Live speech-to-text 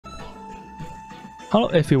Hello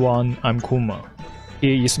everyone, I'm Kuma.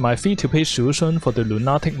 Here is my F2P solution for the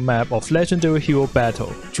Lunatic map of Legendary Hero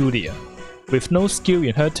Battle, Julia, with no skill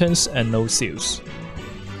inheritance and no seals.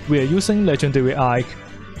 We are using Legendary Ike,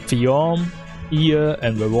 Fjorm, Ear,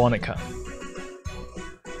 and Veronica.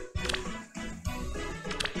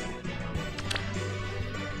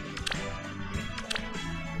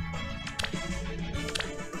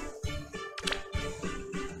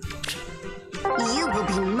 You will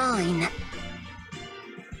be mine.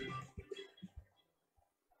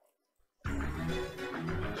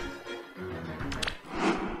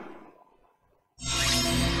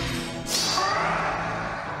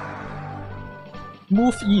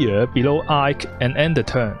 Move Ear below Ike and end the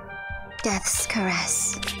turn. Death's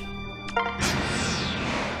caress.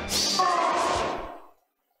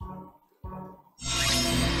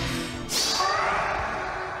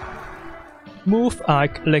 Move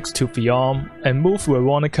Ike next to Fjorm and move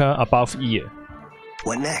Veronica above Ear.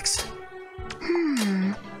 What next?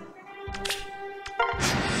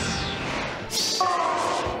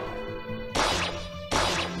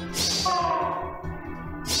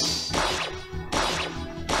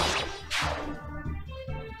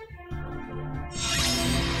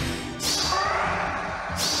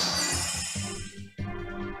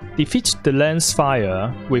 Defeat the Lance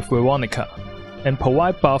Fire with Veronica and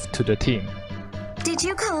provide buff to the team. Did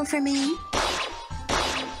you call for me?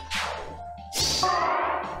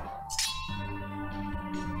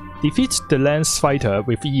 Defeat the Lance Fighter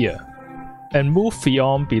with Ear and move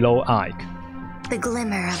Fjorm below Ike. The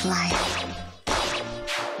glimmer of life.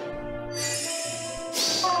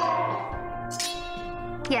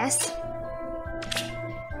 Yes.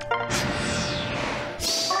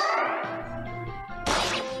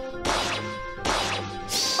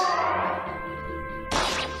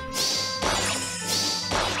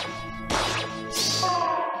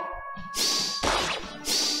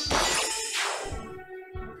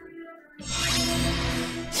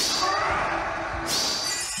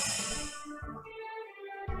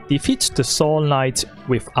 Defeat the Soul Knight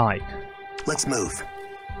with Ike. Let's move.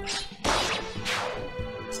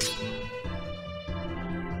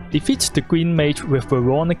 Defeat the Green Mage with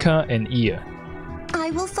Veronica and Ear.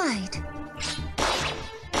 I will fight.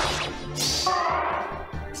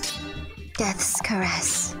 Death's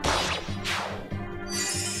caress.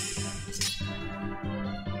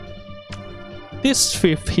 This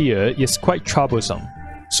fifth here is quite troublesome,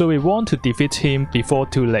 so we want to defeat him before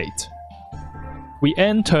too late. We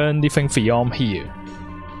end turn leaving Fjorm here.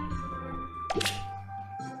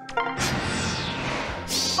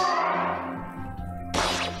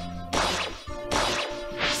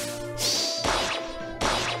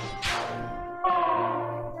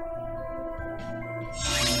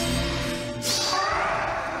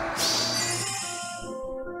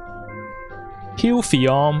 Heal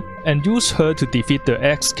Fjorm and use her to defeat the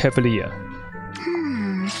Ex-Cavalier.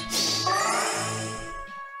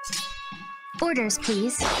 Orders,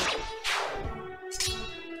 please.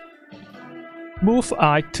 Move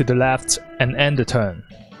Ike to the left and end the turn.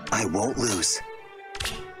 I won't lose.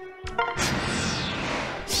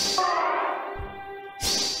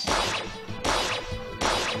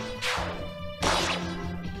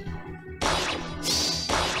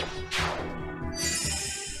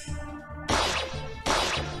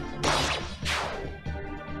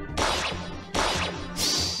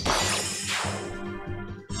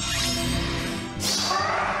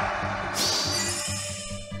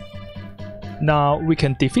 Now we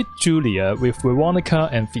can defeat Julia with Veronica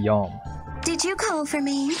and Fjorm. Did you call for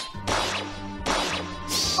me?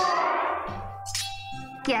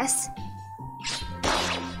 Yes.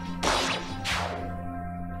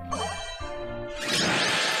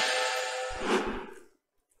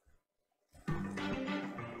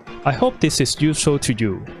 I hope this is useful to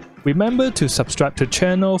you. Remember to subscribe to the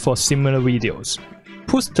channel for similar videos.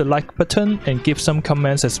 Push the like button and give some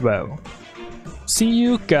comments as well. See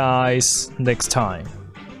you guys next time.